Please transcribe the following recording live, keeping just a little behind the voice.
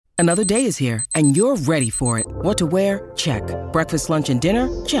Another day is here, and you're ready for it. What to wear? Check. Breakfast, lunch, and dinner?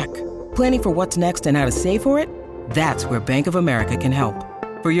 Check. Planning for what's next and how to save for it? That's where Bank of America can help.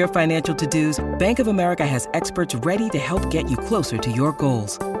 For your financial to-dos, Bank of America has experts ready to help get you closer to your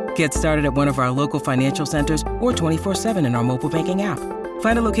goals. Get started at one of our local financial centers or 24/7 in our mobile banking app.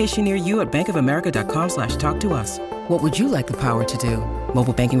 Find a location near you at bankofamerica.com/talktous. What would you like the power to do?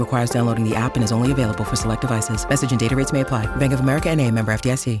 Mobile banking requires downloading the app and is only available for select devices. Message and data rates may apply. Bank of America N.A., member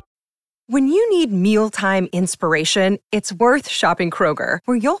FDIC. When you need mealtime inspiration, it's worth shopping Kroger,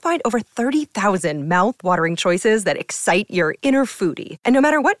 where you'll find over 30,000 mouth-watering choices that excite your inner foodie. And no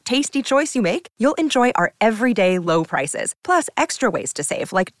matter what tasty choice you make, you'll enjoy our everyday low prices, plus extra ways to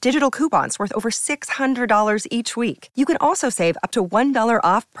save, like digital coupons worth over $600 each week. You can also save up to $1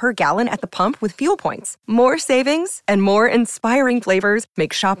 off per gallon at the pump with fuel points. More savings and more inspiring flavors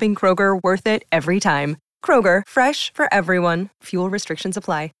make shopping Kroger worth it every time. Kroger, fresh for everyone. Fuel restrictions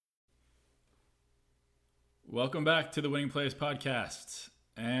apply. Welcome back to the Winning Plays Podcast.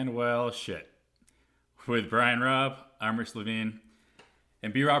 And well, shit. With Brian Robb, I'm Rich Levine.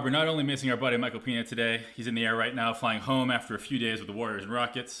 And B-Rob, we're not only missing our buddy Michael Pina today, he's in the air right now flying home after a few days with the Warriors and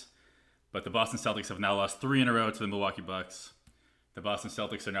Rockets. But the Boston Celtics have now lost 3 in a row to the Milwaukee Bucks. The Boston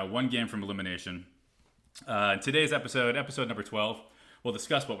Celtics are now 1 game from elimination. In today's episode number 12, we'll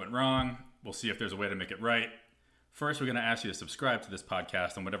discuss what went wrong. We'll see if there's a way to make it right. First, we're going to ask you to subscribe to this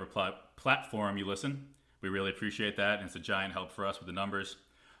podcast on whatever platform you listen. We really appreciate that, and it's a giant help for us with the numbers.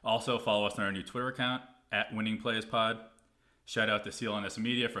 Also, follow us on our new Twitter account, @WinningPlaysPod. Shout out to CLNS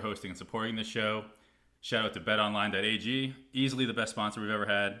Media for hosting and supporting this show. Shout out to BetOnline.ag, easily the best sponsor we've ever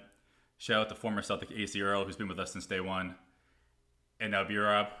had. Shout out to former Celtic AC Earl, who's been with us since day one. And now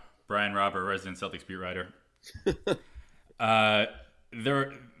B-Rob, Brian Robb, our resident Celtics beat writer.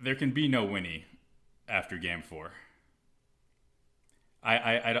 There can be no Winnie after Game 4.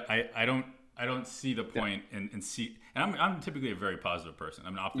 I don't see the point in see. And I'm typically a very positive person.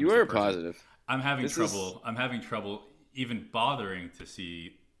 I'm an optimistic You are person. positive. I'm having trouble even bothering to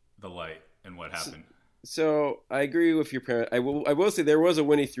see the light in what happened. So I agree with your parent. I will say there was a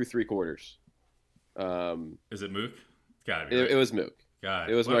Winnie through 3 quarters. Is it Mook? Gotta be. It was Mook.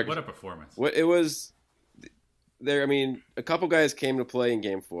 God, it was what a performance. It was there. I mean, a couple guys came to play in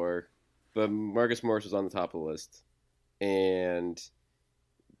Game 4, but Marcus Morris was on the top of the list, and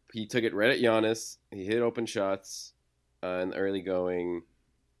he took it right at Giannis. He hit open shots in the early going.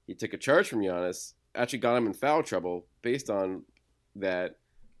 He took a charge from Giannis, actually got him in foul trouble based on that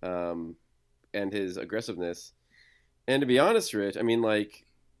and his aggressiveness. And to be honest, Rich, I mean, like,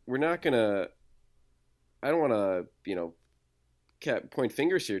 we're not going to – I don't want to, point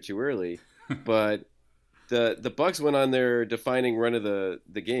fingers here too early, but the Bucks went on their defining run of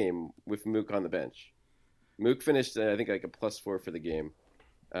the game with Mook on the bench. Mook finished, I think, like a +4 for the game.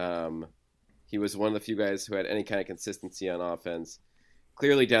 He was one of the few guys who had any kind of consistency on offense.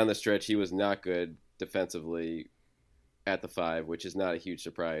 Clearly down the stretch, he was not good defensively at the 5, which is not a huge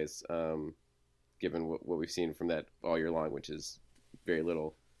surprise, given what we've seen from that all year long, which is very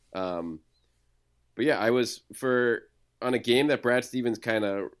little. But yeah, I was on a game that Brad Stevens kind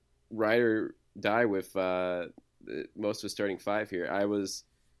of ride or die with most of his starting 5 here. I was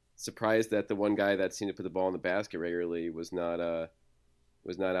surprised that the one guy that seemed to put the ball in the basket regularly was not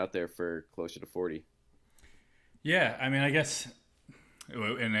out there for closer to 40. Yeah, I mean, I guess,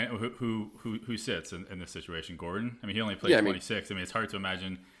 and who sits in this situation? Gordon? I mean, he only played 26. I mean, it's hard to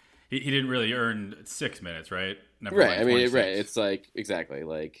imagine. He didn't really earn 6 minutes, right? Never right. I mean, 26. right. It's like, exactly.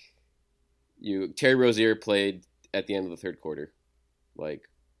 Like, Terry Rozier played at the end of the third quarter. Like,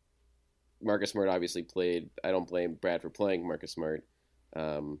 Marcus Smart obviously played. I don't blame Brad for playing Marcus Smart,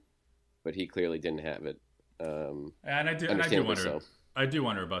 but he clearly didn't have it. And I do wonder. So. I do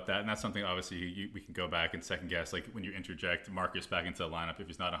wonder about that, and that's something obviously we can go back and second guess. Like when you interject Marcus back into the lineup, if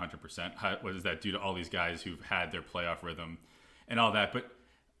he's not 100%, what does that do to all these guys who've had their playoff rhythm and all that? But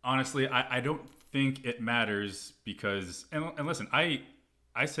honestly, I don't think it matters because and listen, I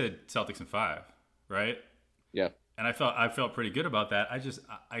said Celtics in 5, right? Yeah, and I felt pretty good about that.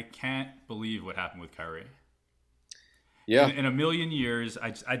 I can't believe what happened with Kyrie. Yeah, in a million years,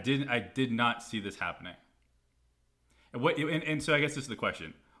 I did not see this happening. And so I guess this is the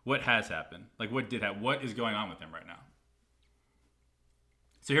question: what has happened? Like, what did happen? What is going on with him right now?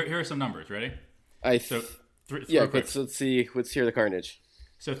 So here are some numbers. Ready? Let's see. Let's hear the carnage.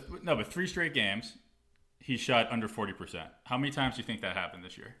 So but 3 straight games, he shot under 40%. How many times do you think that happened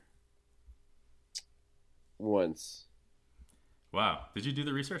this year? Once. Wow. Did you do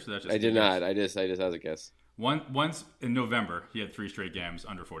the research? Or that just I did not. I just had a guess. Once in November, he had 3 straight games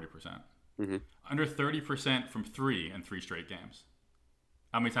under 40%. Mm-hmm. Under 30% from 3 in 3 straight games.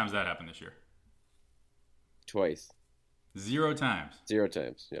 How many times that happened this year? Twice. 0 times. 0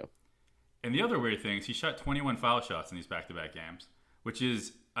 times, yeah. And the other weird thing is he shot 21 foul shots in these back-to-back games, which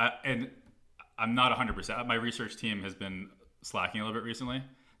is, and I'm not 100%. My research team has been slacking a little bit recently,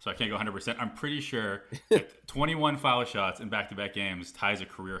 so I can't go 100%. I'm pretty sure that 21 foul shots in back-to-back games ties a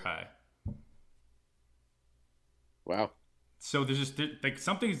career high. Wow. So there's just like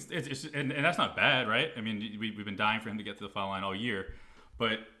something's, and that's not bad, right? I mean, we've been dying for him to get to the foul line all year,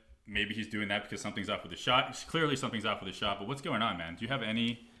 but maybe he's doing that because something's off with the shot. Clearly something's off with the shot, but what's going on, man? Do you have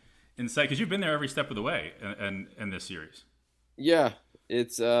any insight? Because you've been there every step of the way in this series. Yeah,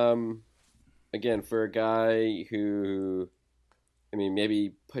 it's, again, for a guy who, I mean,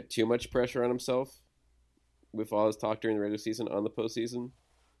 maybe put too much pressure on himself with all his talk during the regular season on the postseason.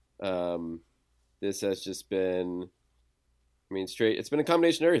 This has just been, I mean, it's been a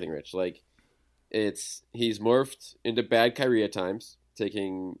combination of everything, Rich. Like, he's morphed into bad Kyrie at times,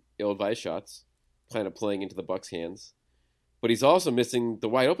 taking ill-advised shots, kind of playing into the Bucks' hands. But he's also missing the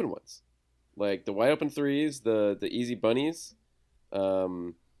wide-open ones. Like, the wide-open threes, the easy bunnies,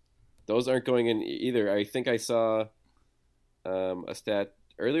 those aren't going in either. I think I saw a stat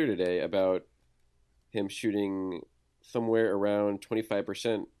earlier today about him shooting somewhere around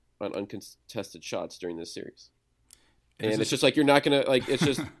 25% on uncontested shots during this series. And it's just like you're not going to, like, it's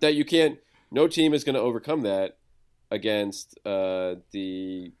just that you can't, no team is going to overcome that against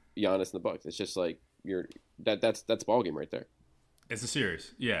the Giannis and the Bucks. It's just like, that's ball game right there. It's a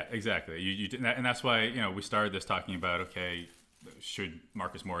series. Yeah, exactly. And that's why, we started this talking about, okay, should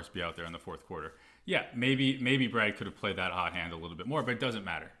Marcus Morris be out there in the fourth quarter? Yeah, maybe Brad could have played that hot hand a little bit more, but it doesn't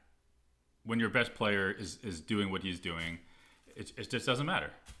matter. When your best player is doing what he's doing, it just doesn't matter.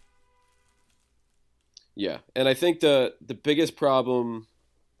 Yeah, and I think the biggest problem,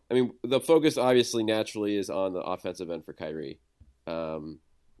 I mean, the focus obviously naturally is on the offensive end for Kyrie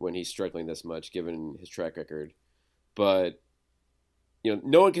when he's struggling this much, given his track record. But,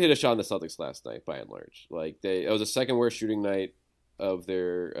 no one could hit a shot in the Celtics last night, by and large. Like, it was the second worst shooting night of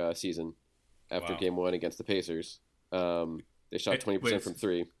their season after Game 1 against the Pacers. They shot 20% from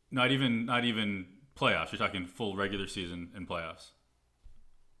three. Not even playoffs. You're talking full regular season and playoffs.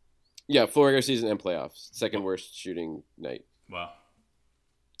 Yeah, full regular season and playoffs. Second worst shooting night. Wow.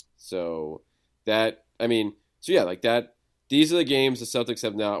 So that, I mean, so yeah, like that. These are the games the Celtics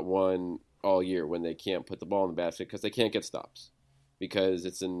have not won all year when they can't put the ball in the basket because they can't get stops. Because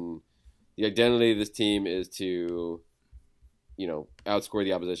the identity of this team is to, outscore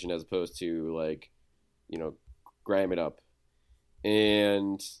the opposition as opposed to like, grime it up.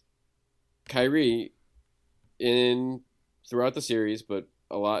 And Kyrie, throughout the series, but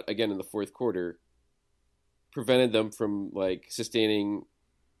a lot again in the fourth quarter, prevented them from like stringing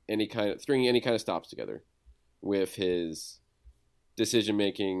any kind of stops together with his decision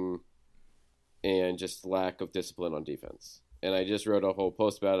making and just lack of discipline on defense. And I just wrote a whole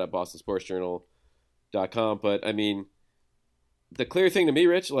post about it at BostonSportsJournal.com. But I mean, the clear thing to me,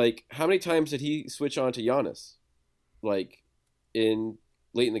 Rich, like how many times did he switch on to Giannis, like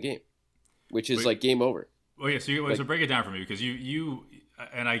late in the game, which is like game over. Oh yeah, so break it down for me because you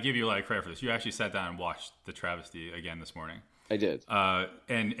and I give you a lot of credit for this. You actually sat down and watched the travesty again this morning. I did.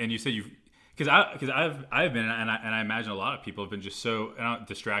 And you said because I've been and I imagine a lot of people have been just so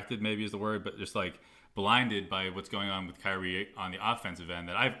distracted maybe is the word, but just like blinded by what's going on with Kyrie on the offensive end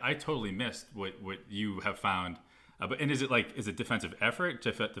that I totally missed what you have found. But is it defensive effort,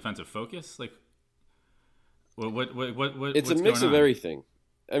 defensive focus, like what? It's a mix of everything.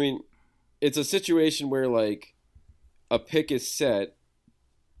 I mean, it's a situation where like a pick is set,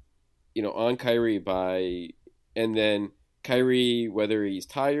 on Kyrie and then Kyrie, whether he's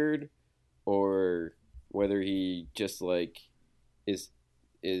tired or whether he just like is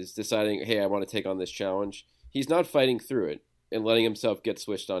deciding, hey, I want to take on this challenge, he's not fighting through it and letting himself get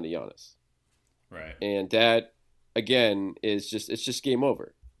switched on to Giannis. Right. And that again it's just game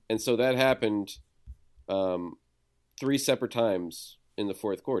over. And so that happened 3 separate times in the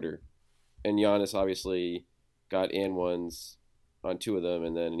fourth quarter. And Giannis obviously got and ones on 2 of them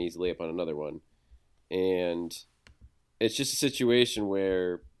and then an easy layup on another one. And it's just a situation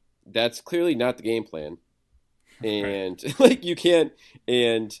where that's clearly not the game plan. And like you can't,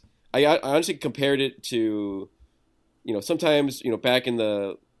 and I honestly compared it to, sometimes, back in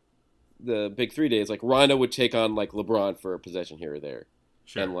the big 3 days, like Rondo would take on like LeBron for a possession here or there.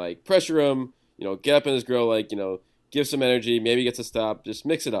 Sure. And like pressure him, get up in his grill, like, give some energy, maybe gets a stop, just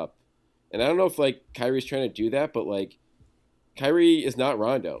mix it up. And I don't know if like Kyrie's trying to do that, but like Kyrie is not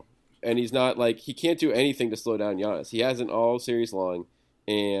Rondo. And he's not like, he can't do anything to slow down Giannis. He hasn't all series long.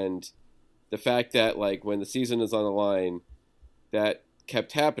 And the fact that like when the season is on the line, that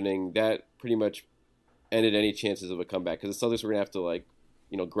kept happening, that pretty much ended any chances of a comeback because the Celtics were going to have to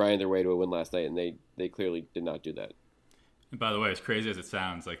grind their way to a win last night, and they clearly did not do that. And by the way, as crazy as it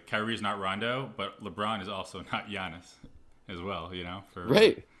sounds, like Kyrie's not Rondo, but LeBron is also not Giannis as well.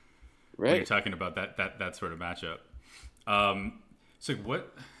 Right. When you're talking about that sort of matchup. So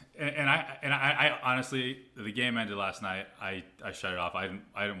what? And I honestly, the game ended last night. I shut it off. I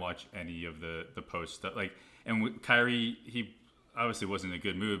didn't watch any of the post stuff. And with Kyrie, he obviously wasn't in a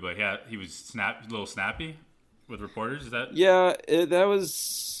good mood, but he was a little snappy with reporters. Is that? Yeah, it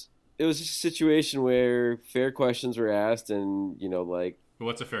was just a situation where fair questions were asked, and But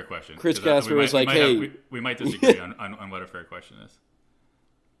what's a fair question? Chris Gasper was like, "Hey, we might disagree on what a fair question is."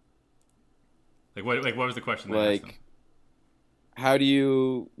 What was the question? How do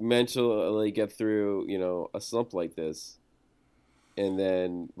you mentally get through, a slump like this? And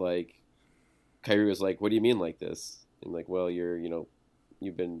then Kyrie was like, "What do you mean like this?" And well,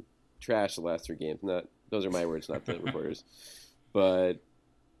 you've been trashed the last 3 games. Those are my words, not the reporters.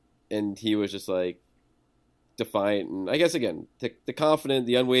 And he was just defiant, and I guess again,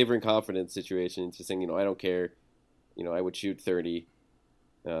 the unwavering confidence situation, just saying, I don't care, I would shoot 30.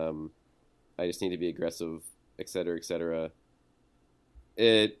 I just need to be aggressive, et cetera, et cetera.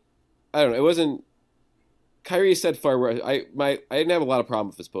 I don't know. It wasn't. Kyrie said far worse. I didn't have a lot of problem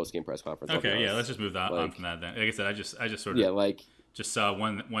with his post game press conference. Okay, yeah, let's just move on from that then. Like I said, I just sort of just saw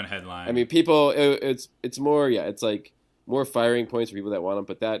one headline. I mean, people, it's more, it's more firing points for people that want him,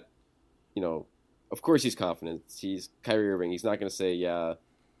 but that, of course he's confident. He's Kyrie Irving. He's not going to say, yeah,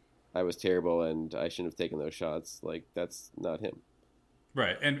 I was terrible and I shouldn't have taken those shots. That's not him.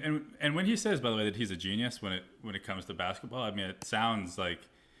 Right, and when he says, by the way, that he's a genius when it comes to basketball, I mean, it sounds like,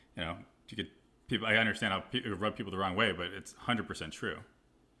 you could people. I understand how it rub people the wrong way, but it's 100% true.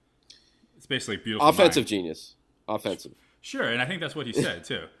 It's basically beautiful. Offensive genius, offensive. Sure, and I think that's what he said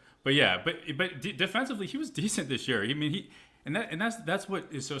too. But yeah, but defensively, he was decent this year. I mean, that's what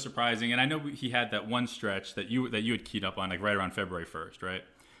is so surprising. And I know he had that one stretch that you had keyed up on, right around February 1st, right?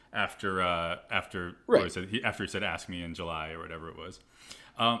 After he said "ask me in July" or whatever it was.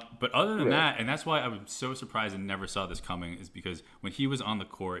 But other than that, and that's why I was so surprised and never saw this coming, is because when he was on the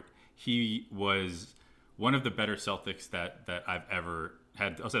court, he was one of the better Celtics that I've ever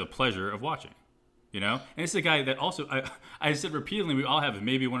had. I'll say the pleasure of watching. And it's a guy that also I said repeatedly, we all have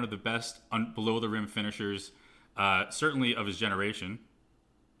maybe one of the best below the rim finishers, certainly of his generation.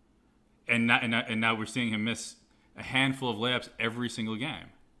 And now we're seeing him miss a handful of layups every single game.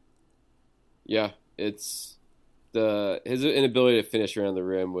 Yeah, his inability to finish around the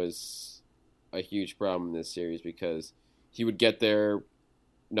rim was a huge problem in this series because he would get there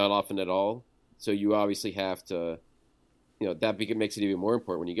not often at all. So you obviously have to, that makes it even more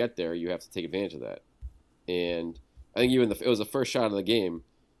important when you get there. You have to take advantage of that. And I think it was the first shot of the game.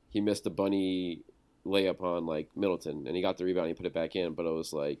 He missed a bunny layup on Middleton, and he got the rebound and he put it back in. But it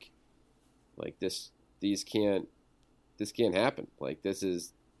was this can't happen. This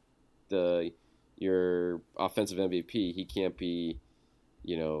is your offensive MVP. He can't be,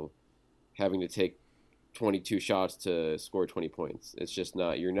 having to take 22 shots to score 20 points. It's just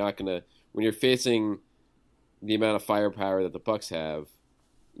not. You're not gonna, when you're facing the amount of firepower that the Bucks have,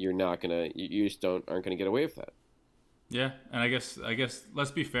 you're not gonna. You just aren't gonna get away with that. Yeah, and I guess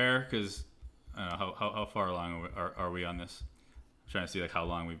let's be fair, because I don't know how far along are we on this. I'm trying to see how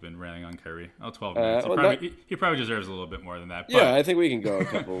long we've been ranting on Kyrie. 12 minutes. He probably deserves a little bit more than that. But, yeah, I think we can go a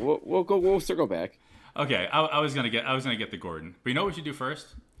couple. We'll circle back. Okay, I was gonna get the Gordon, but you know what we should do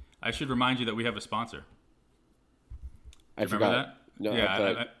first? I should remind you that we have a sponsor. I forgot that? No,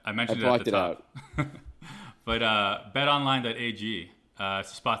 yeah, I mentioned it at the top. But betonline.ag,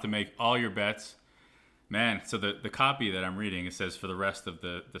 it's a spot to make all your bets. Man, so the copy that I'm reading, it says for the rest of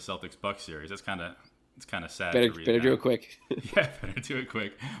the Celtics Bucks series. It's kind of sad. Better do it quick. Yeah, better do it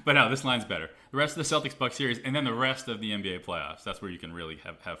quick. But no, this line's better. The rest of the Celtics Bucks series, and then the rest of the NBA playoffs. That's where you can really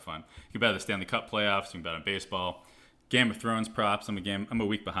have fun. You can bet on the Stanley Cup playoffs. You can bet on baseball, Game of Thrones props. I'm a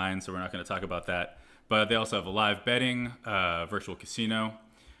week behind, so we're not going to talk about that. But they also have a live betting, virtual casino.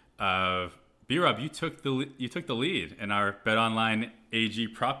 B-Rob, you took the lead in our BetOnline AG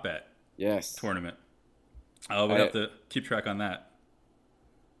prop bet tournament. We'll have to keep track on that.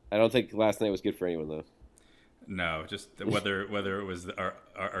 I don't think last night was good for anyone, though. No, just whether it was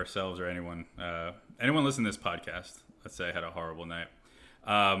ourselves or anyone listening to this podcast, let's say, had a horrible night.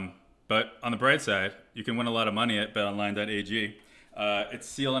 But on the bright side, you can win a lot of money at betonline.ag.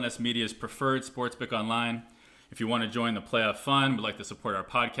 It's CLNS Media's preferred sportsbook online. If you want to join the playoff fun, would like to support our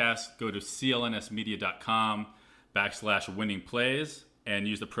podcast, go to clnsmedia.com/winningplays and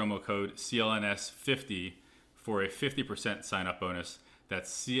use the promo code CLNS50 for a 50% sign-up bonus. That's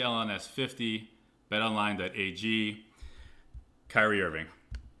CLNS50, betonline.ag. Kyrie Irving.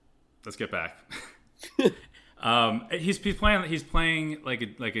 Let's get back. He's playing like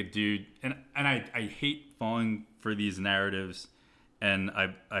a dude, and I hate falling for these narratives, and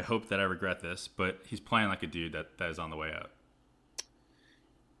I hope that I regret this, but he's playing like a dude that is on the way out.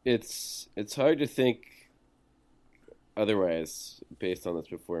 It's hard to think otherwise based on this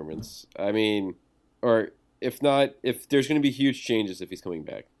performance. I mean, or if not, if there's going to be huge changes if he's coming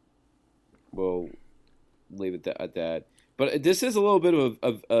back, we'll leave it at that. But this is a little bit of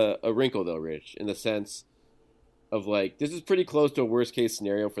a wrinkle, though, Rich, in the sense of, like, this is pretty close to a worst-case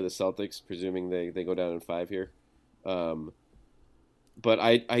scenario for the Celtics, presuming they go down in 5 here. But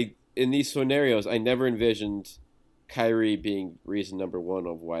I in these scenarios, I never envisioned Kyrie being reason number one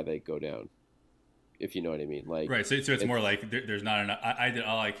of why they go down, if you know what I mean. Like, right, so it's more like there's not enough. I did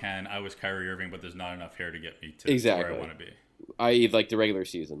all I can. I was Kyrie Irving, but there's not enough here to get me to where I want to be. I.e., like the regular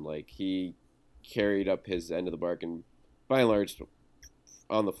season. Like, he carried up his end of the bargain, by and large,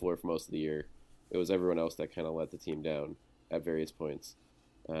 on the floor for most of the year. It was everyone else that kind of let the team down at various points.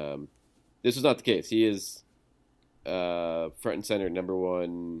 This was not the case. He is front and center, number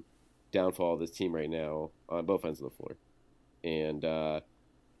one downfall of this team right now on both ends of the floor. And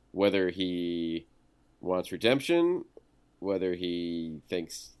whether he wants redemption, whether he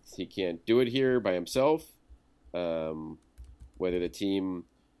thinks he can't do it here by himself, whether the team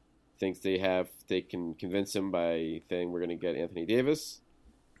thinks they can convince him by saying we're going to get Anthony Davis,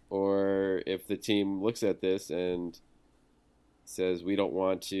 or if the team looks at this and says we don't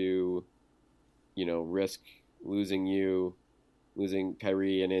want to, risk losing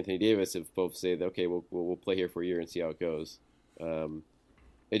Kyrie and Anthony Davis, if both say that okay, we'll play here for a year and see how it goes.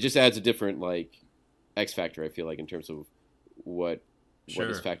 It just adds a different like X factor, I feel like, in terms of what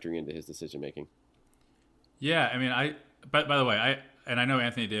is factoring into his decision making. Yeah, I mean, by the way, I know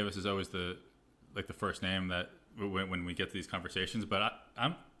Anthony Davis is always the first name that when we get to these conversations, but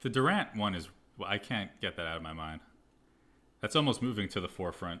the Durant one is, I can't get that out of my mind. That's almost moving to the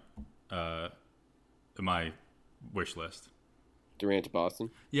forefront of my wish list. Durant to Boston?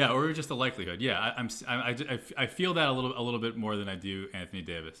 Yeah, or just the likelihood. Yeah, I feel that a little bit more than I do Anthony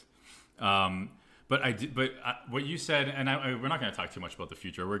Davis. But what you said, and we're not going to talk too much about the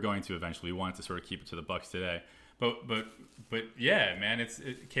future. We're going to eventually. We want to sort of keep it to the Bucks today. But yeah, man,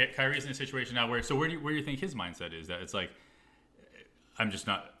 Kyrie's in a situation now where do you think his mindset is? That it's like, I'm just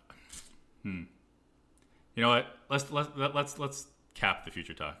not. You know what? Let's cap the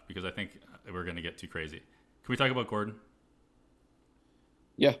future talk, because I think we're going to get too crazy. Can we talk about Gordon?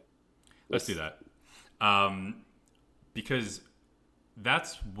 Yeah, let's do that. Because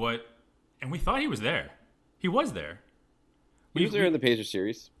that's what, and we thought he was there. He was there. He was there in the Pacers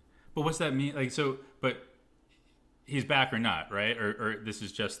series. But what's that mean? Like, so, but he's back or not, right? Or this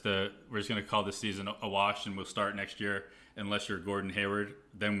is just we're just going to call this season a wash, and we'll start next year unless you're Gordon Hayward.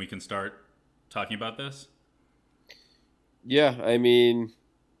 Then we can start talking about this. Yeah, I mean,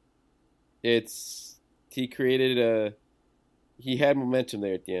 he had momentum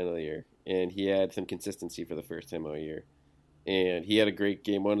there at the end of the year, and he had some consistency for the first time all year. And he had a great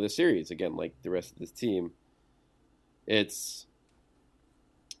game one of the series, again, like the rest of this team. It's,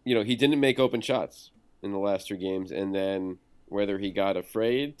 he didn't make open shots in the last 3 games, and then whether he got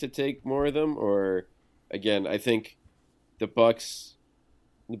afraid to take more of them, or, again, I think the Bucks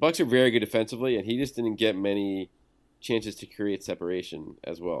are very good defensively, and he just didn't get many chances to create separation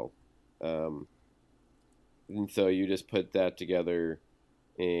as well. And so you just put that together,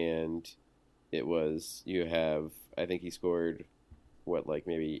 and I think he scored,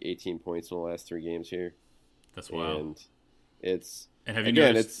 maybe 18 points in the last 3 games here. That's wild. And have you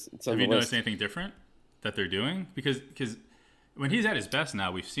noticed anything different that they're doing? Because when he's at his best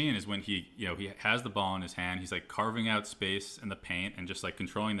now, we've seen is when he has the ball in his hand, he's like carving out space in the paint and just like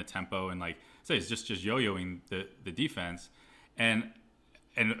controlling the tempo, and like say he's just yo-yoing the defense. And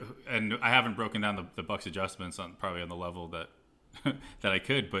I haven't broken down the Bucks adjustments probably on the level that that I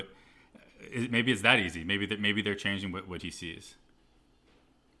could, but maybe it's that easy. Maybe they're changing what he sees.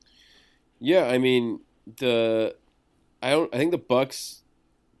 Yeah, I mean I think the Bucks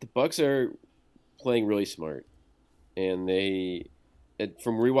are playing really smart, and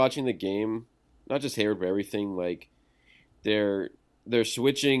from rewatching the game, not just Hayward but everything, like their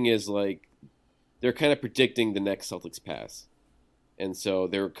switching is like they're kind of predicting the next Celtics pass. And so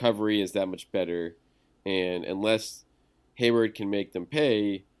their recovery is that much better. And unless Hayward can make them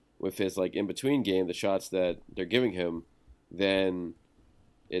pay with his like in-between game, the shots that they're giving him, then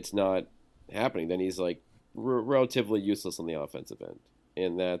it's not happening. Then he's like relatively useless on the offensive end.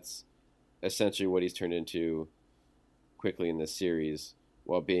 And that's essentially what he's turned into quickly in this series.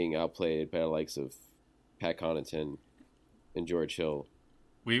 while being outplayed by the likes of Pat Connaughton and George Hill.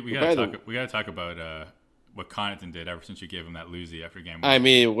 We gotta talk about what Connaughton did ever since you gave him that losey after game 1. I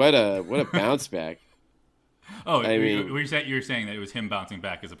mean, what a bounce back. Oh, you're saying that it was him bouncing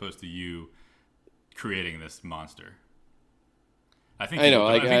back as opposed to you creating this monster. I think he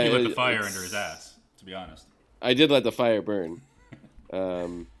lit the fire under his ass, to be honest. I did let the fire burn.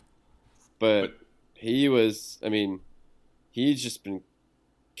 But he was, I mean, he's just been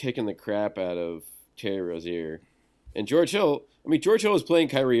kicking the crap out of Terry Rozier. And George Hill is playing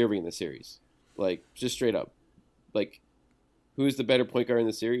Kyrie Irving in the series. Like, just straight up. Like, who's the better point guard in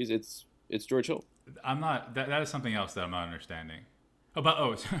the series? It's George Hill. I'm not, that is something else that I'm not understanding.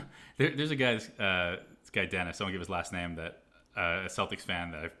 There's a guy, this guy Dennis, I won't give his last name, that a Celtics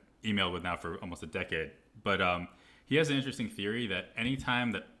fan that I've emailed with now for almost a decade. But he has an interesting theory that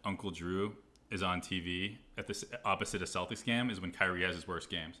anytime that Uncle Drew is on TV at the opposite of Celtics game is when Kyrie has his worst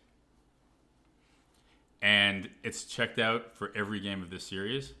games. And it's checked out for every game of this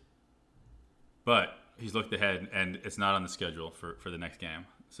series. But he's looked ahead, and it's not on the schedule for the next game.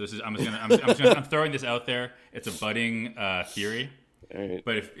 So this is I'm throwing this out there. It's a budding theory. All right.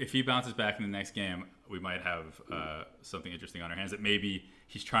 But if he bounces back in the next game, we might have something interesting on our hands. That maybe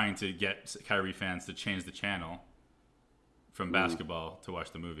he's trying to get Kyrie fans to change the channel from basketball to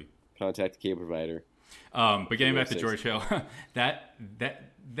watch the movie. Contact the cable provider. But getting back to George Hill, that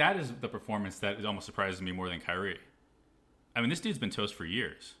is the performance that almost surprises me more than Kyrie. I mean, this dude's been toast for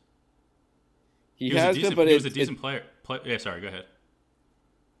years. He was a decent player. Yeah, sorry, go ahead.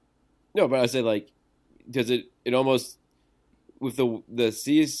 No, but I said, like, does it almost, with the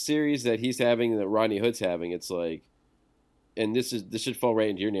series that he's having and that Rodney Hood's having, it's like, and this should fall right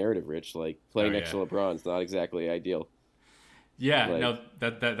into your narrative, Rich. Like, playing next to LeBron's not exactly ideal. Yeah, like, no,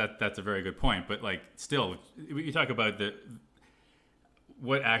 that's a very good point. But like, still, you talk about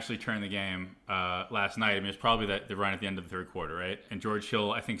what actually turned the game last night. I mean, it's probably the run at the end of the third quarter, right? And George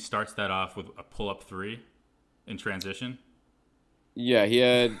Hill, I think, starts that off with a pull-up three in transition. Yeah, he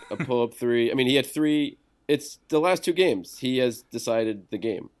had a pull-up three. I mean, he had three. It's the last two games. He has decided the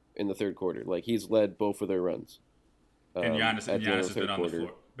game in the third quarter. Like, he's led both of their runs. And Giannis has been on the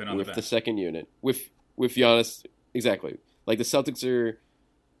floor, been on the bench. With the second unit. With Giannis, exactly. Like, the Celtics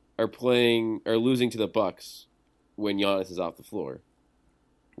are losing to the Bucks when Giannis is off the floor,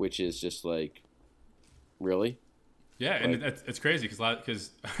 which is just like, really? Yeah, like, and it's crazy because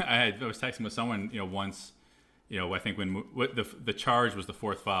I was texting with someone, once, I think when the charge was the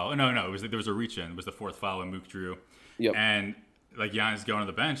fourth foul. No, there was a reach in. It was the fourth foul when Mook drew. Yep. And like Giannis going to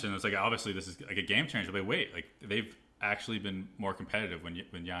the bench, and it's like, obviously this is like a game changer. But wait, like they've actually been more competitive when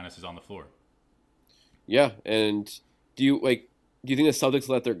Giannis is on the floor. Yeah, and do you think the Celtics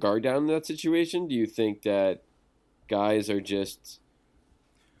let their guard down in that situation? Do you think that guys are just,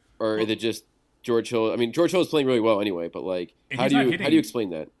 or is it just George Hill? I mean, George Hill is playing really well anyway, but like, how do you explain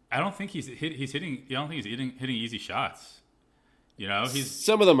that? I don't think he's hitting. I don't think he's hitting easy shots.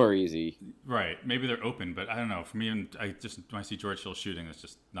 Some of them are easy. Right. Maybe they're open, but I don't know. For me, when I see George Hill shooting, it's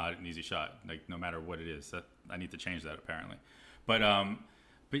just not an easy shot. Like, no matter what it is, that I need to change that apparently. But and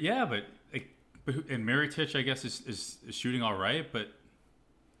Mirotić, I guess, is shooting all right, but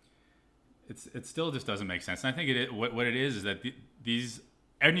it still just doesn't make sense. And I think what it is that these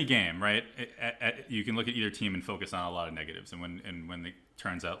any game, right? You can look at either team and focus on a lot of negatives, and when it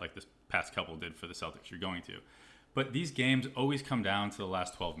turns out like this past couple did for the Celtics, you're going to. But these games always come down to the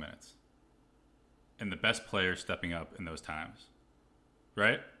last 12 minutes, and the best players stepping up in those times,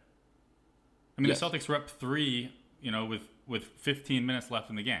 right? I mean, yes. The Celtics were up 3, with 15 minutes left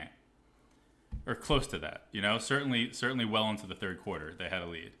in the game, or close to that. Certainly well into the third quarter, they had a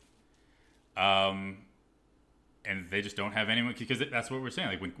lead. And they just don't have anyone, because that's what we're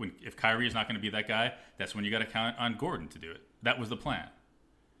saying. Like when if Kyrie is not going to be that guy, that's when you got to count on Gordon to do it. That was the plan.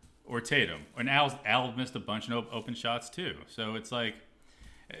 Or Tatum. And Al missed a bunch of open shots too. So it's like,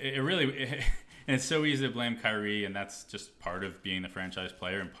 and it's so easy to blame Kyrie, and that's just part of being the franchise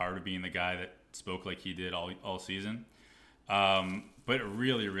player and part of being the guy that spoke like he did all season. But it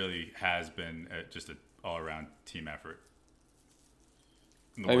really, really has been just an all-around team effort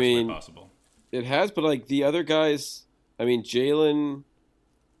in the worst way possible. It has, but like the other guys, I mean, Jalen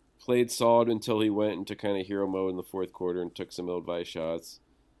played solid until he went into kind of hero mode in the fourth quarter and took some ill-advised shots.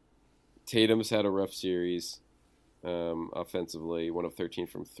 Tatum's had a rough series offensively, 1 of 13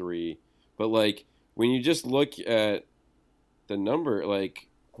 from 3. But like when you just look at the number, like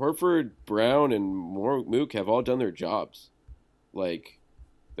Horford, Brown, and Mook have all done their jobs. Like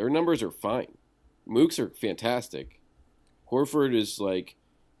their numbers are fine. Mook's are fantastic. Horford is like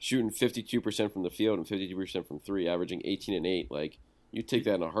shooting 52% from the field and 52% from 3, averaging 18 and 8. Like, You take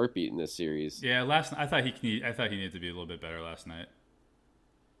that in a heartbeat in this series. Yeah, I thought he needed to be a little bit better last night.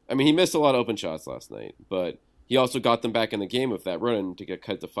 I mean, he missed a lot of open shots last night, but he also got them back in the game with that run to get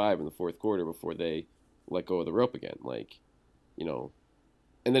cut to 5 in the fourth quarter before they let go of the rope again. Like, you know,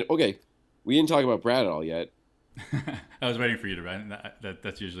 and then okay, we didn't talk about Brad at all yet. I was waiting for you to run.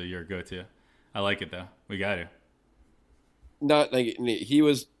 That's usually your go-to. I like it though. We got to. Not like he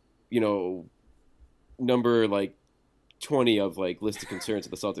was, you know, number like 20 of like list of concerns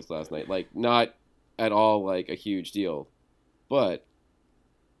of the Celtics last night. Like not at all like a huge deal, but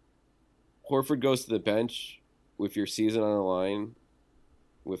Horford goes to the bench with your season on the line,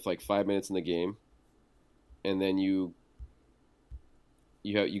 with like 5 minutes in the game, and then you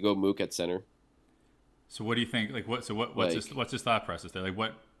go Mook at center. So what do you think? Like what? So what's like, his thought process there? Like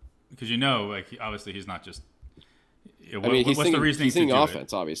what? Because you know, like obviously he's not just. I mean, what's the reasoning? He's thinking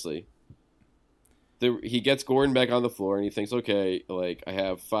offense, it? Obviously. He gets Gordon back on the floor, and he thinks, okay, like I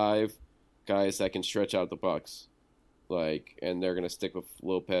have 5 guys that can stretch out the Bucks, like, and they're gonna stick with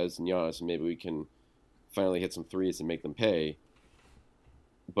Lopez and Giannis, and maybe we can finally hit some threes and make them pay.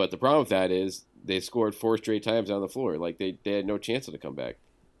 But the problem with that is they scored 4 straight times on the floor. Like they had no chance of a comeback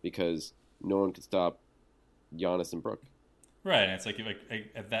because no one could stop Giannis and Brook. Right, and it's like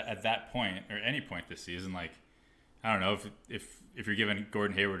at that point or any point this season, like I don't know if you're giving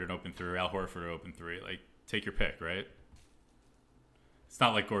Gordon Hayward an open 3, Al Horford an open 3, like take your pick, right? It's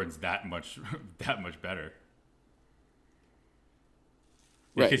not like Gordon's that much better.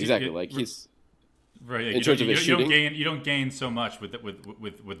 Right, exactly. Like he's right. In terms of his shooting, you don't gain so much with that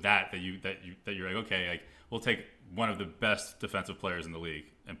you're like, okay, like we'll take one of the best defensive players in the league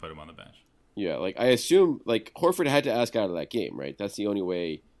and put him on the bench. Yeah, like I assume like Horford had to ask out of that game, right? That's the only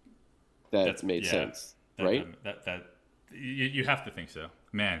way that made sense, right? That you have to think so.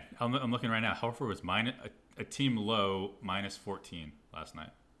 Man, I'm looking right now. Horford was a team low -14 last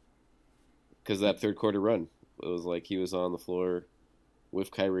night. Because that third quarter run, it was like he was on the floor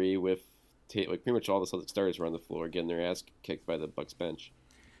with Kyrie, with Tate, like pretty much all the Celtics starters were on the floor getting their ass kicked by the Bucks bench.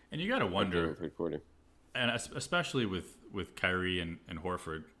 And you got to wonder, third quarter, and especially with Kyrie and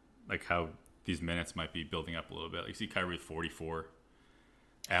Horford, like how these minutes might be building up a little bit. Like you see Kyrie with 44,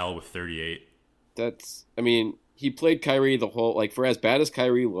 Al with 38. I mean, he played Kyrie the whole, like for as bad as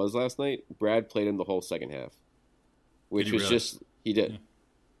Kyrie was last night, Brad played him the whole second half, which was really? He did. Yeah.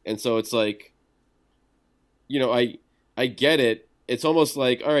 And so it's like, you know, I get it. It's almost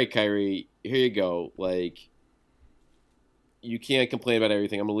like, all right, Kyrie, here you go. Like, you can't complain about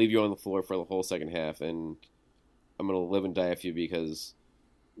everything. I'm going to leave you on the floor for the whole second half, and I'm going to live and die with you because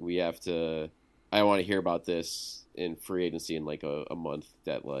I want to hear about this in free agency in like a month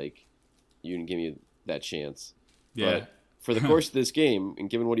that like you can give me that chance. Yeah. But for the course of this game, and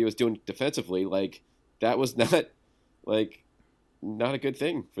given what he was doing defensively, like that was not a good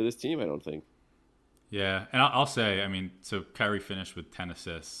thing for this team, I don't think. Yeah, and I'll say, I mean, so Kyrie finished with 10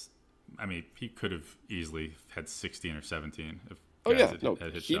 assists. I mean, he could have easily had 16 or 17 if guys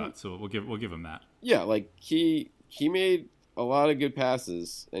had hit shots. So we'll give him that. Yeah, like he made a lot of good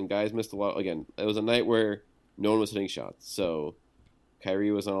passes, and guys missed a lot. Again, it was a night where no one was hitting shots. So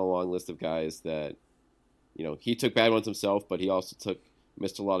Kyrie was on a long list of guys that, you know, he took bad ones himself, but he also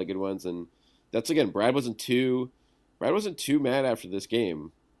missed a lot of good ones. And that's, again, Brad wasn't too mad after this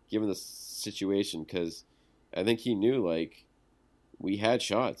game, given the situation, because I think he knew, like, we had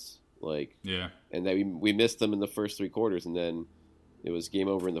shots, like, yeah, and that we missed them in the first 3 quarters, and then it was game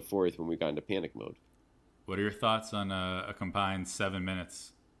over in the fourth when we got into panic mode. What are your thoughts on a combined 7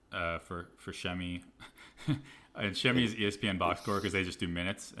 minutes for Shemi? And Shemi's ESPN box score because they just do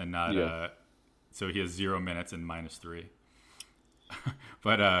minutes and not. So he has 0 minutes and -3.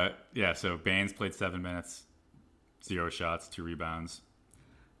 But so Baines played 7 minutes, 0 shots, 2 rebounds.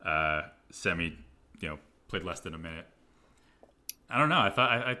 Semi, played less than a minute. I don't know.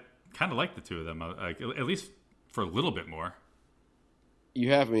 I kind of like the two of them, like at least for a little bit more.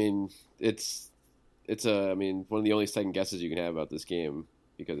 You have, I mean, it's one of the only second guesses you can have about this game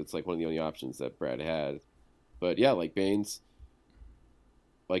because it's like one of the only options that Brad had. But yeah, like Baines,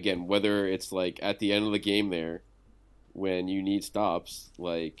 again, whether it's like at the end of the game there when you need stops,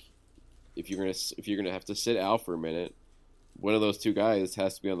 like if you're gonna have to sit Al for a minute, one of those two guys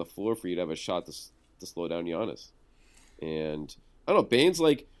has to be on the floor for you to have a shot to slow down Giannis. And I don't know, Baines,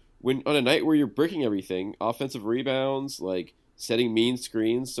 like when on a night where you're bricking everything, offensive rebounds, like setting mean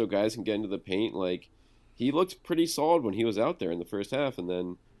screens so guys can get into the paint, like he looked pretty solid when he was out there in the first half, and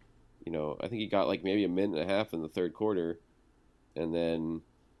then I think he got like maybe a minute and a half in the third quarter, and then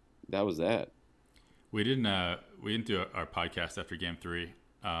that was that. We didn't do our podcast after Game 3.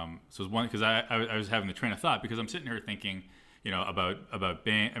 So it was one because I was having the train of thought because I'm sitting here thinking, about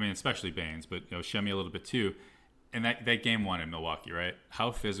Bane. I mean, especially Baines, but Shemi a little bit too. And that game one in Milwaukee, right?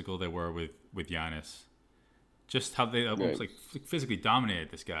 How physical they were with Giannis, just how they almost like physically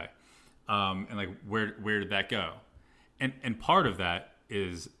dominated this guy, and like where did that go? And part of that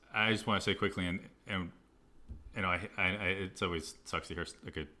is, I just want to say quickly, and I it's always sucks to hear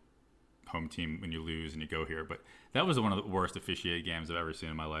like a home team when you lose and you go here, but that was one of the worst officiated games I've ever seen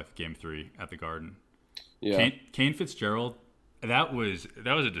in my life. Game 3 at the Garden. Yeah, Kane Fitzgerald, that was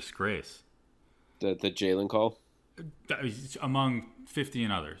a disgrace. The Jalen call. Among 50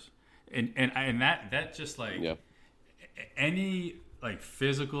 and others, and that just like any like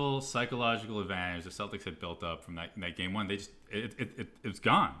physical psychological advantage the Celtics had built up from that game one, they just it was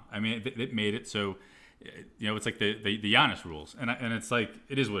gone. I mean, it made it so it's like the Giannis rules, and it's like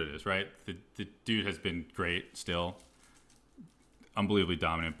it is what it is, right? The dude has been great, still unbelievably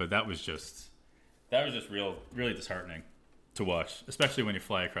dominant, but that was just really disheartening to watch, especially when you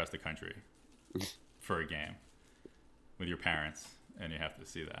fly across the country for a game with your parents, and you have to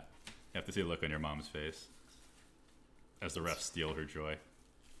see that. You have to see a look on your mom's face as the refs steal her joy.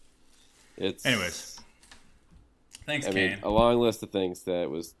 Anyways, thanks, Kane. Mean, a long list of things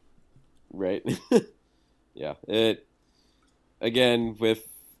that was right. Yeah, again with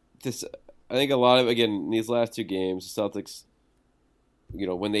this. I think a lot of these last two games, the Celtics,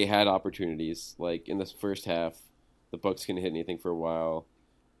 when they had opportunities, like in the first half, the Bucks couldn't hit anything for a while,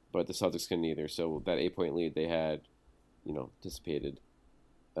 but the Celtics couldn't either. So that 8-point lead they had, dissipated.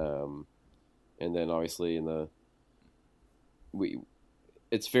 And then obviously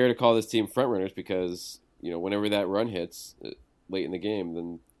it's fair to call this team front runners because, whenever that run hits late in the game,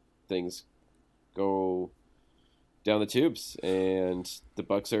 then things go down the tubes, and the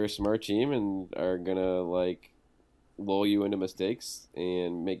Bucks are a smart team and are gonna like lull you into mistakes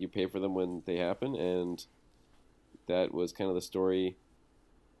and make you pay for them when they happen. And that was kind of the story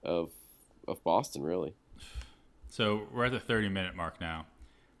of Boston, really. So we're at the 30-minute mark now.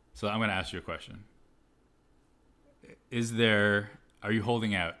 So I'm going to ask you a question. Are you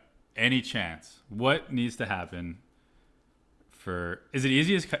holding out any chance? What needs to happen is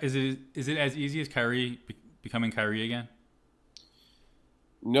it as easy as Kyrie becoming Kyrie again?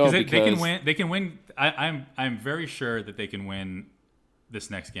 No, because they can win. I'm very sure that they can win this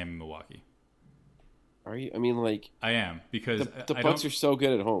next game in Milwaukee. Are you? I mean, like I am, because the Bucks are so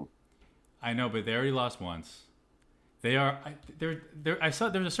good at home. I know, but they already lost once. They are. I saw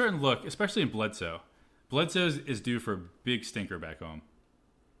there was a certain look, especially in Bledsoe. Bledsoe is due for a big stinker back home.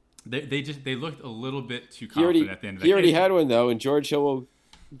 They looked a little bit too confident at the end of the game. He already had one though, and George Hill's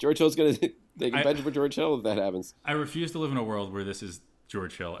gonna they can bench for George Hill if that happens. I refuse to live in a world where this is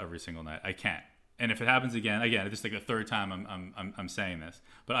George Hill every single night. I can't. And if it happens again, it's just like the third time I'm saying this.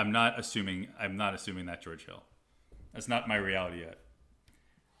 But I'm not assuming that George Hill. That's not my reality yet.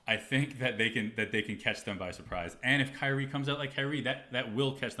 I think that they can catch them by surprise. And if Kyrie comes out like Kyrie, that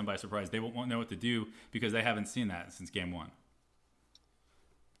will catch them by surprise. They won't know what to do because they haven't seen that since game one.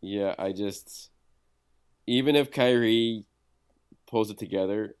 Yeah, even if Kyrie pulls it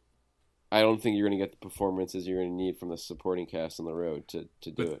together, I don't think you're going to get the performances you're going to need from the supporting cast on the road to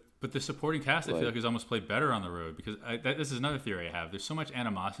do it. But the supporting cast, I feel like, has almost played better on the road because this is another theory I have. There's so much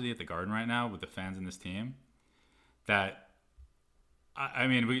animosity at the Garden right now with the fans in this team that,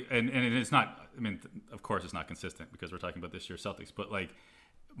 it's not. I mean, of course, it's not consistent because we're talking about this year's Celtics. But like,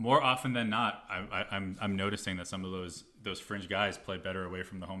 more often than not, I'm noticing that some of those fringe guys play better away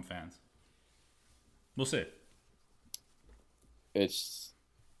from the home fans. We'll see.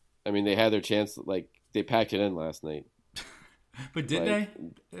 They had their chance. Like they packed it in last night. But did they?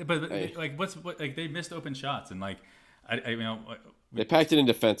 But they missed open shots and they packed it in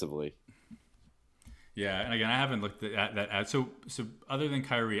defensively. Yeah, and again, I haven't looked at that ad. So other than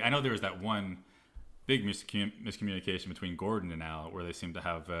Kyrie, I know there was that one big miscommunication between Gordon and Al, where they seemed to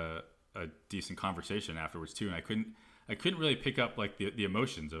have a decent conversation afterwards too. And I couldn't really pick up like the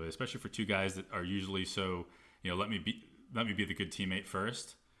emotions of it, especially for two guys that are usually so let me be the good teammate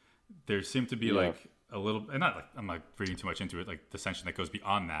first. There seemed to be like a little, and not like I'm not reading too much into it, like the tension that goes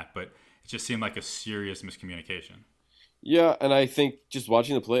beyond that, but it just seemed like a serious miscommunication. Yeah, and I think just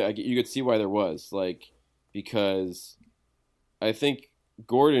watching the play, you could see why there was, because I think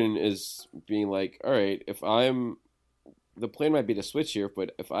Gordon is being like, all right, the plan might be to switch here,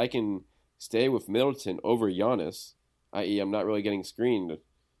 but if I can stay with Middleton over Giannis, i.e. I'm not really getting screened,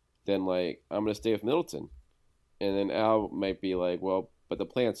 then I'm going to stay with Middleton. And then Al might be like, well, but the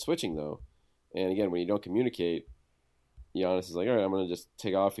plan's switching though. And again, when you don't communicate, Giannis is like, all right, I'm going to just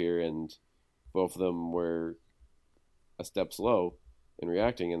take off here, and both of them were a step slow in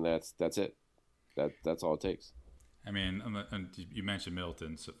reacting, and that's it. That's all it takes. I mean, and you mentioned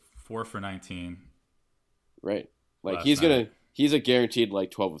Middleton, so 4 for 19. Right. Like Last he's night. he's a guaranteed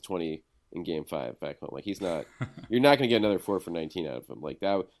like 12 of 20 in game 5 back home. Like he's not, you're not going to get another 4 for 19 out of him. Like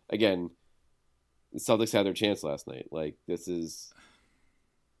that, again, the Celtics had their chance last night. Like this is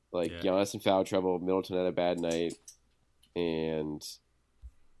like Giannis in foul trouble. Middleton had a bad night. And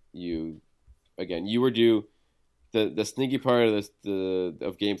you were due. The sneaky part of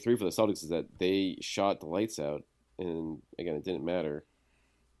of game 3 for the Celtics is that they shot the lights out. And again, it didn't matter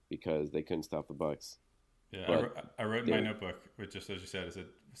because they couldn't stop the Bucks. Yeah, But I wrote in my notebook, which just as you said, is it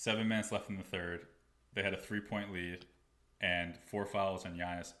 7 minutes left in the third. They had a 3-point lead and 4 fouls on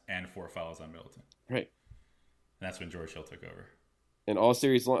Giannis and 4 fouls on Middleton. Right. And that's when George Hill took over. And all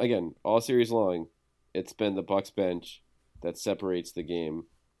series long, it's been the Bucks bench that separates the game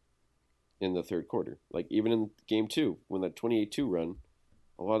in the third quarter. Like even in game 2, when that 28-2 run,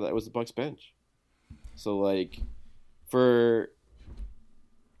 a lot of that was the Bucks bench. So like for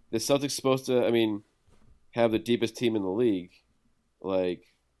the Celtics supposed to, have the deepest team in the league, like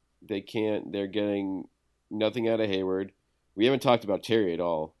they're getting nothing out of Hayward. We haven't talked about Terry at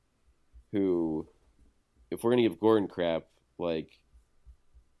all, who, if we're going to give Gordon crap, like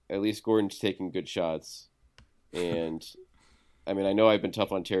at least Gordon's taking good shots. And I know I've been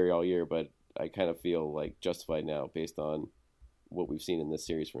tough on Terry all year, but I kind of feel like justified now based on what we've seen in this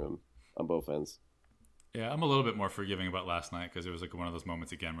series from him on both ends. Yeah, I'm a little bit more forgiving about last night because it was like one of those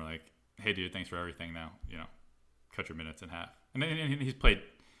moments again where like, hey dude, thanks for everything now, cut your minutes in half. And he's played,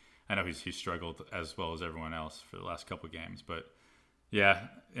 I know he's struggled as well as everyone else for the last couple of games, but yeah,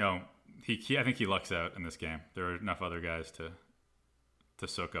 I think he lucks out in this game. There are enough other guys to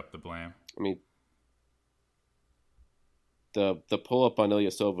soak up the blame. The pull up on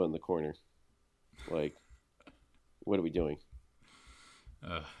Ilyasova in the corner, like, what are we doing?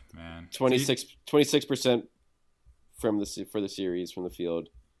 Man, 26% for the series from the field,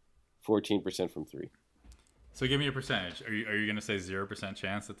 14% from 3. So give me a percentage. Are you going to say 0%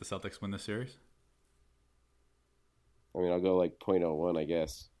 chance that the Celtics win this series? I'll go like 0.01, I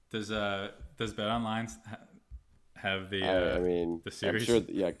guess. Does BetOnline have the series? I'm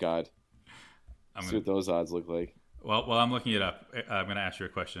sure. God. See what those odds look like. Well, while I'm looking it up, I'm going to ask you a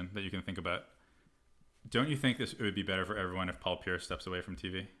question that you can think about. Don't you think it would be better for everyone if Paul Pierce steps away from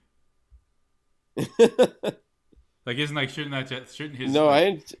TV? Like, shouldn't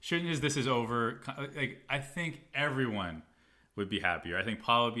his this is over? Like, I think everyone would be happier. I think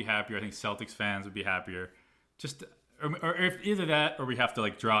Paul would be happier. I think Celtics fans would be happier. Or if either that, or we have to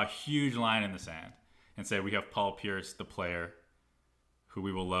like draw a huge line in the sand and say we have Paul Pierce, the player, who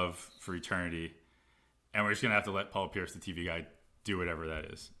we will love for eternity, and we're just gonna have to let Paul Pierce, the TV guy, do whatever that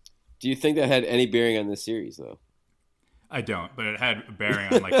is. Do you think that had any bearing on this series, though? I don't, but it had a bearing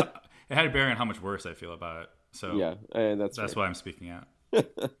on it had a bearing on how much worse I feel about it. So yeah, that's why I'm speaking out.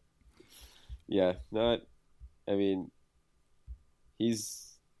 Yeah,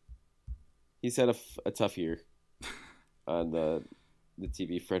 he's had a tough year on the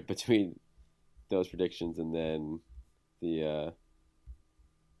TV front between those predictions and then the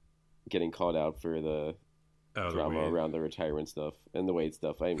getting called out for the drama around the retirement stuff and the Wade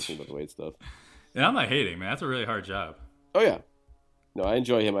stuff. I didn't even think about the Wade stuff. And I'm not hating, man. That's a really hard job. Oh yeah, no, I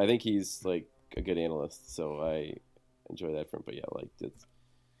enjoy him. I think he's like a good analyst, so I enjoy that from. But yeah, like it's.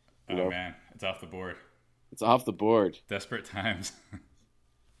 Man, it's off the board. It's off the board. Desperate times.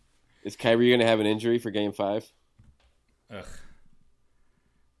 Is Kyrie going to have an injury for Game 5? Ugh.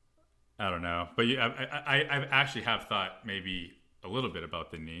 I don't know, but I actually have thought maybe a little bit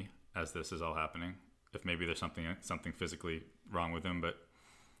about the knee as this is all happening. If maybe there's something physically wrong with him, but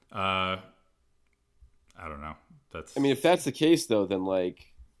I don't know. If that's the case though, then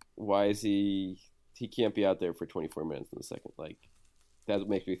like, why is he can't be out there for 24 minutes in the second? Like, that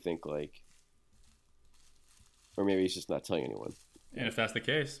makes me think like, or maybe he's just not telling anyone. And if that's the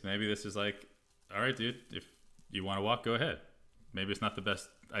case, maybe this is like, all right, dude, if you want to walk, go ahead. Maybe it's not the best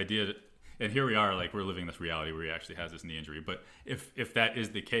idea. And here we are, like we're living this reality where he actually has this knee injury. But if that is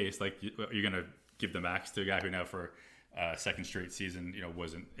the case, like you're gonna give the max to a guy who now for second straight season,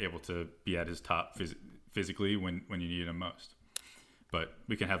 wasn't able to be at his top physically when you needed him most. But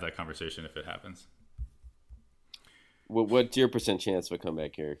we can have that conversation if it happens. What's your % chance of a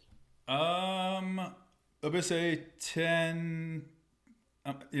comeback here? I'm gonna say 10.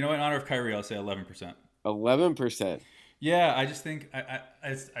 In honor of Kyrie, I'll say 11%. 11%. Yeah, I just think I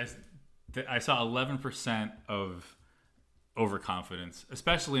saw 11% of overconfidence,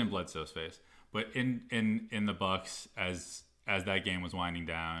 especially in Bledsoe's face, but in the Bucks as that game was winding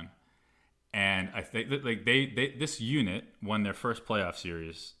down, and I think that like they this unit won their first playoff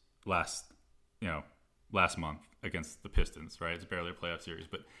series last month, against the Pistons, right? It's barely a playoff series,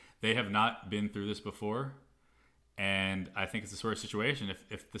 but they have not been through this before. And I think it's the sort of situation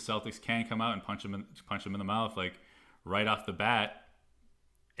if the Celtics can come out and punch them in the mouth like right off the bat,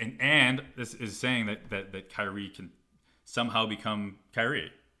 and this is saying that Kyrie can somehow become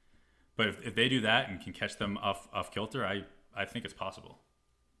Kyrie. But if they do that and can catch them off kilter, I think it's possible.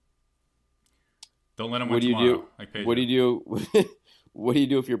 Don't let them win tomorrow. What do you do? What do you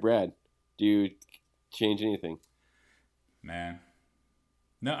do if you're Brad? Do you change anything? Man,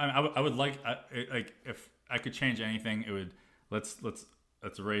 no. I would like if I could change anything, it would let's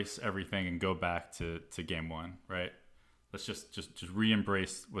erase everything and go back to game one, right? Let's just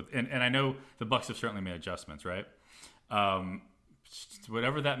re-embrace and I know the Bucks have certainly made adjustments, right?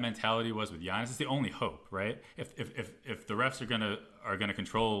 Whatever that mentality was with Giannis is the only hope, right? If the refs are gonna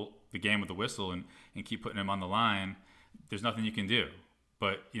control the game with the whistle and keep putting him on the line, there's nothing you can do.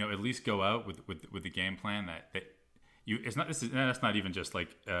 But at least go out with the game plan that you. That's not even just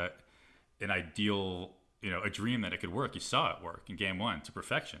like an ideal, a dream that it could work. You saw it work in game one to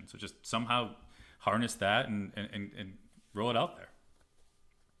perfection. So just somehow harness that and roll it out there.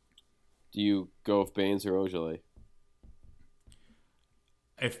 Do you go with Baines or Ojale?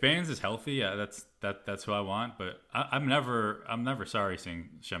 If Baines is healthy, yeah, that's who I want. But I'm never sorry seeing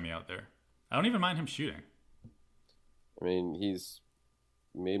Shemi out there. I don't even mind him shooting. I mean, he's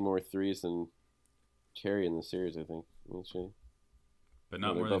made more threes than Cherry in the series, I think. But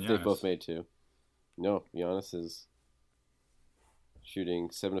not more than Giannis. They both made 2. No, Giannis is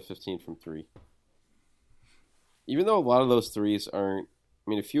shooting 7 of 15 from 3. Even though a lot of those threes aren't,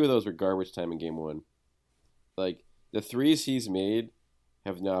 a few of those were garbage time in game one. Like, the threes he's made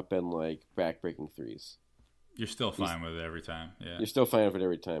have not been, like, back-breaking threes. You're still fine with it every time, yeah. You're still fine with it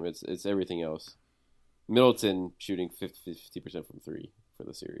every time. It's everything else. Middleton shooting 50% from 3 for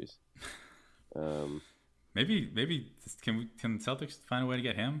the series. Maybe can Celtics find a way to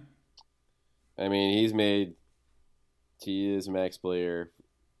get him? He is max player.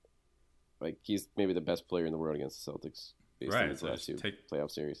 Like, he's maybe the best player in the world against the Celtics based on his last 2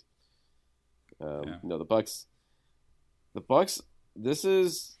 playoff series. No, the Bucks. This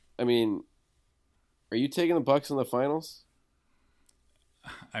is. Are you taking the Bucks in the finals?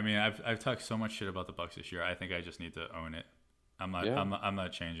 I've talked so much shit about the Bucks this year. I think I just need to own it. I'm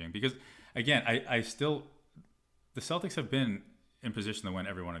not changing because again, I still the Celtics have been in position to win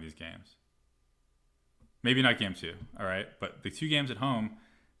every one of these games. Maybe not game 2, all right, but the 2 games at home.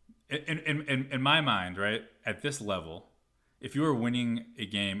 In my mind, right at this level, if you were winning a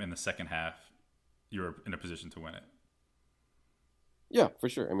game in the second half, you were in a position to win it. Yeah, for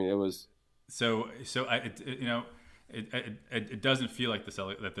sure. It was It doesn't feel like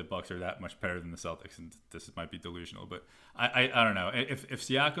that the Bucks are that much better than the Celtics, and this might be delusional, but I don't know if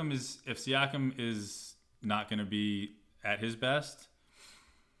Siakam is not going to be at his best,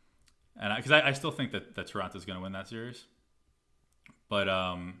 and because I still think that Toronto's going to win that series, but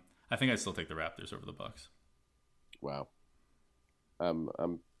I think I'd still take the Raptors over the Bucks. Wow, I'm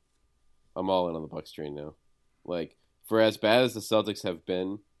all in on the Bucks train now. Like, for as bad as the Celtics have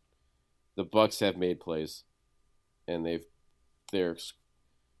been, the Bucks have made plays. And they're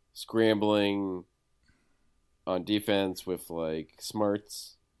scrambling on defense with like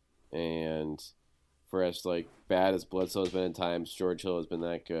smarts, and for as like bad as Bledsoe has been at times, George Hill has been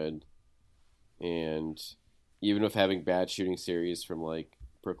that good, and even with having bad shooting series from like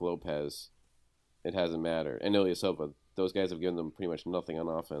Brook Lopez, it hasn't mattered. And Ilyasova, those guys have given them pretty much nothing on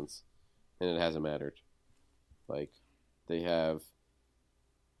offense, and it hasn't mattered. Like they're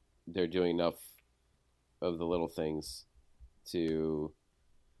doing enough of the little things to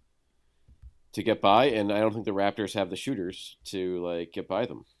get by, and I don't think the Raptors have the shooters to like get by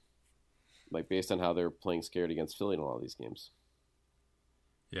them, like based on how they're playing scared against Philly in a lot of these games.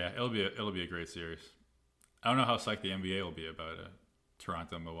 Yeah, it'll be a great series. I don't know how psyched the NBA will be about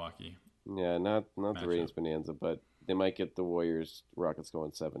Toronto Milwaukee. Yeah, not the ratings bonanza, but they might get the Warriors Rockets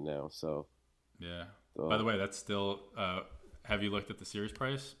going 7 now. So yeah. By the way, that's still. Have you looked at the series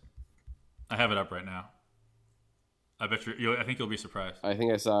price? I have it up right now. I bet I think you'll be surprised. I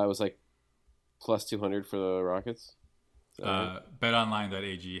think I saw it was like plus 200 for the Rockets. Right?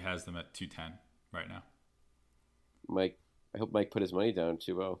 BetOnline.ag has them at 210 right now. I hope Mike put his money down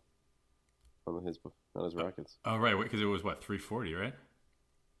 2-0 on his Rockets. Oh right, because it was what 340, right?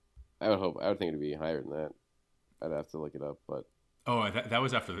 I would think it'd be higher than that. I'd have to look it up, but that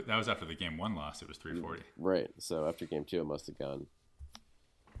was after the game 1 loss. It was 340. Right. So after game 2, it must have gone.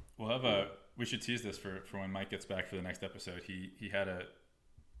 We'll have we should tease this for when Mike gets back for the next episode. He had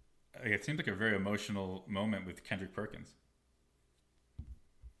it seemed like a very emotional moment with Kendrick Perkins.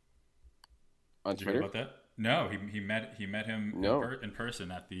 On Did Twitter? you hear about that? No, he met him No. in person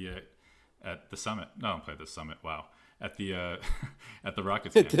at the summit. No, I don't play the summit. Wow, at the at the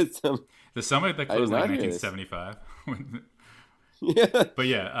Rockets game. The summit that closed in like 1975. Yeah. But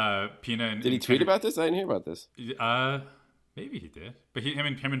yeah, Pina. And, did he tweet about this? I didn't hear about this. Maybe he did. But him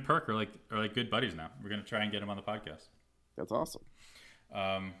and Perk are like good buddies now. We're gonna try and get him on the podcast. That's awesome.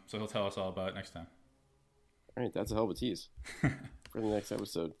 So he'll tell us all about it next time. All right, that's a hell of a tease for the next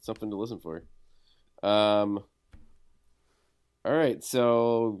episode. Something to listen for. All right,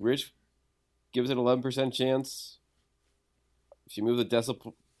 so Rich gives it 11% chance. If you move the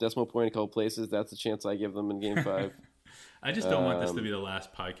decimal point a couple places, that's the chance I give them in Game 5. I just don't want this to be the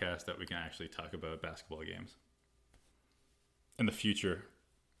last podcast that we can actually talk about basketball games in the future.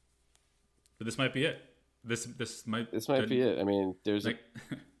 But this might be it. This might be it. I mean, there's a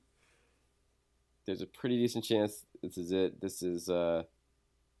pretty decent chance this is it. This is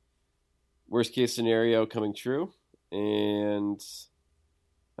worst case scenario coming true, and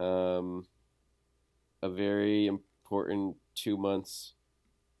a very important 2 months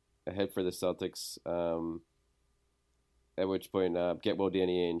ahead for the Celtics. At which point, get well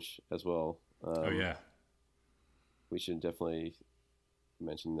Danny Ainge as well. Oh yeah, we should definitely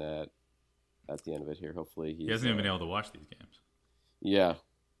mention that at the end of it here. Hopefully, he hasn't even been able to watch these games. Yeah,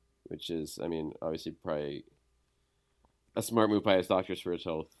 which is, I mean, obviously probably a smart move by his doctors for his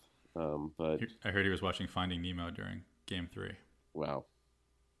health. But I heard he was watching Finding Nemo during Game 3. Wow.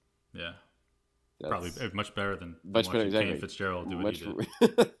 Yeah. Probably much better than much better, exactly. Kane Fitzgerald do what he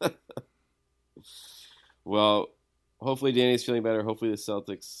did. Well, hopefully Danny's feeling better. Hopefully the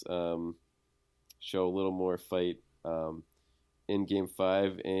Celtics show a little more fight in Game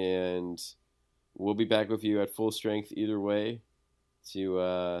 5. And we'll be back with you at full strength either way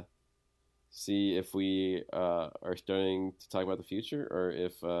to see if we are starting to talk about the future or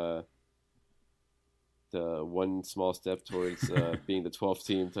if the one small step towards being the 12th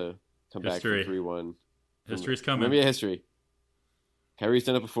team to come history. Back from 3-1. History's coming. Remember your history. Kyrie's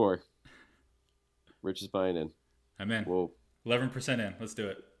done it before. Rich is buying in. I'm in. 11% in. Let's do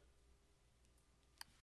it.